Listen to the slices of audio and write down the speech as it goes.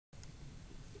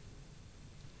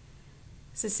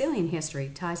Sicilian history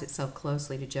ties itself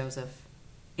closely to Joseph.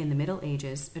 In the Middle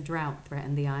Ages, a drought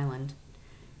threatened the island,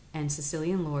 and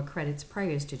Sicilian lore credits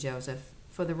prayers to Joseph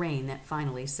for the rain that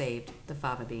finally saved the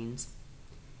fava beans.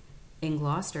 In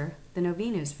Gloucester, the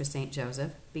novenas for St.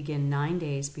 Joseph begin 9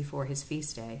 days before his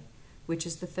feast day, which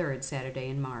is the third Saturday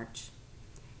in March.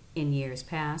 In years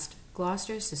past,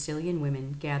 Gloucester's Sicilian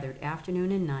women gathered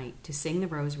afternoon and night to sing the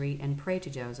rosary and pray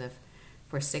to Joseph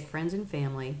for sick friends and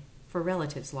family, for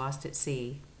relatives lost at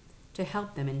sea, to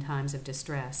help them in times of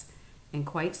distress, and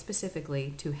quite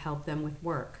specifically to help them with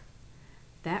work.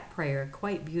 That prayer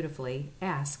quite beautifully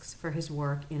asks for his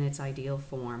work in its ideal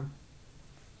form.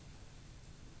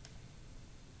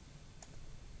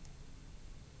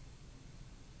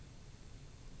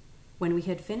 When we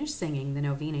had finished singing the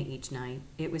novena each night,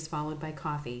 it was followed by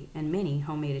coffee and many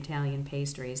homemade Italian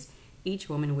pastries each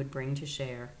woman would bring to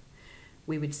share.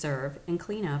 We would serve and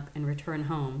clean up and return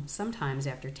home, sometimes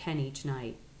after 10 each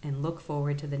night, and look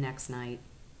forward to the next night.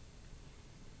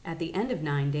 At the end of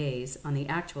 9 days, on the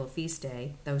actual feast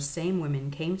day, those same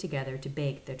women came together to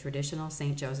bake the traditional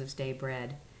St. Joseph's Day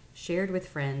bread, shared with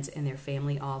friends in their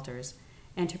family altars,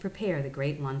 and to prepare the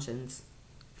great luncheons.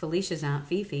 Felicia's Aunt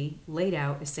Fifi laid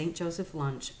out a St. Joseph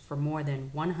lunch for more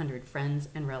than 100 friends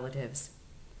and relatives.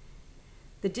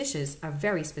 The dishes are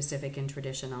very specific and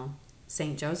traditional.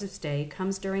 St. Joseph's Day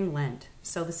comes during Lent,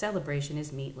 so the celebration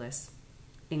is meatless.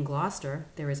 In Gloucester,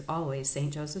 there is always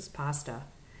St. Joseph's pasta.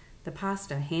 The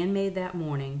pasta handmade that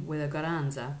morning with a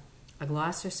garanza, a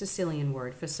Gloucester Sicilian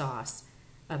word for sauce,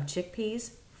 of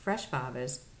chickpeas, fresh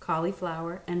favas,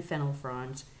 cauliflower, and fennel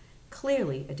fronds,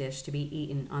 clearly a dish to be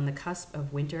eaten on the cusp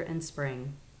of winter and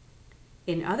spring.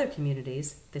 In other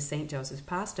communities, the St. Joseph's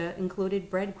pasta included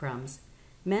breadcrumbs,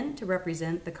 meant to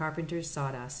represent the carpenter's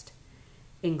sawdust.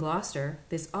 In Gloucester,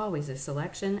 there's always a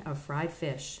selection of fried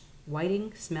fish,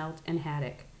 whiting, smelt, and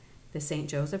haddock, the St.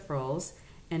 Joseph rolls,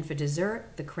 and for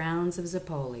dessert, the crowns of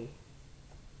Zapoli.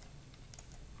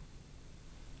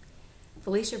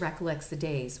 Felicia recollects the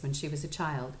days when she was a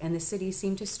child and the city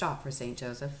seemed to stop for St.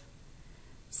 Joseph.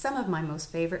 Some of my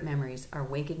most favorite memories are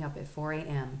waking up at 4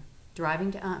 a.m.,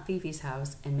 driving to Aunt Fifi's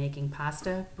house and making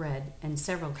pasta, bread, and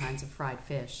several kinds of fried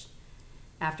fish,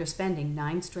 after spending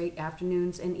 9 straight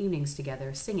afternoons and evenings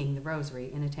together singing the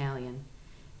rosary in Italian.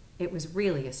 It was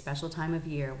really a special time of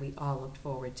year we all looked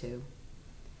forward to.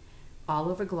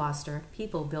 All over Gloucester,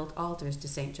 people built altars to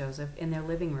St. Joseph in their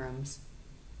living rooms.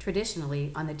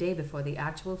 Traditionally, on the day before the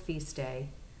actual feast day,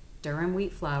 durum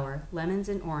wheat flour, lemons,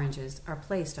 and oranges are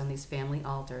placed on these family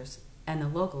altars, and the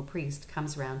local priest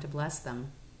comes round to bless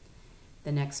them.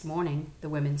 The next morning, the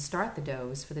women start the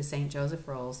doughs for the St. Joseph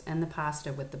rolls and the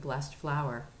pasta with the blessed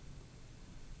flour.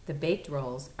 The baked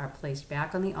rolls are placed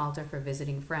back on the altar for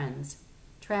visiting friends,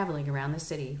 traveling around the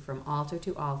city from altar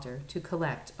to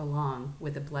collect along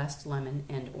with the blessed lemon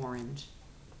and orange.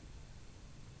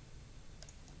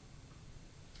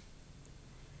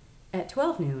 At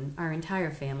 12 noon, our entire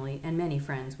family and many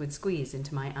friends would squeeze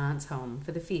into my aunt's home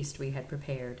for the feast we had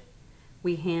prepared.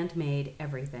 We handmade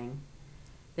everything.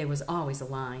 There was always a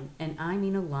line, and I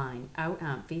mean a line, out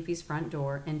Aunt Fifi's front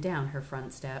door and down her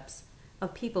front steps,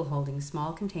 of people holding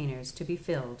small containers to be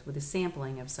filled with a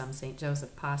sampling of some St.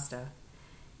 Joseph pasta.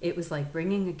 It was like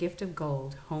bringing a gift of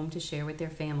gold home to share with their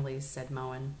families, said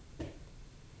Moen.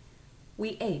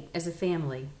 We ate as a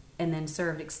family, and then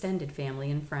served extended family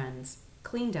and friends,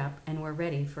 cleaned up, and were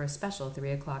ready for a special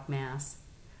 3 o'clock Mass,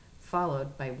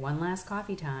 followed by one last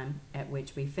coffee time, at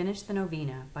which we finished the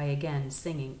novena by again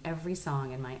singing every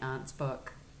song in my aunt's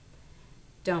book.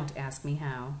 Don't ask me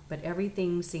how, but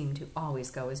everything seemed to always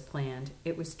go as planned.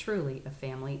 It was truly a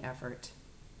family effort.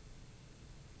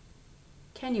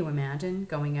 Can you imagine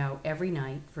going out every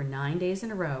night for 9 days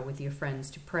in a row with your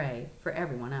friends to pray for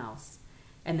everyone else,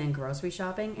 and then grocery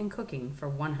shopping and cooking for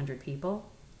 100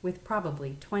 people, with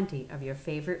probably 20 of your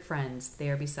favorite friends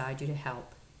there beside you to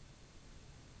help?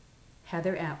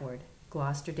 Heather Atwood,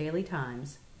 Gloucester Daily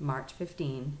Times, March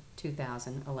 15,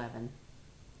 2011.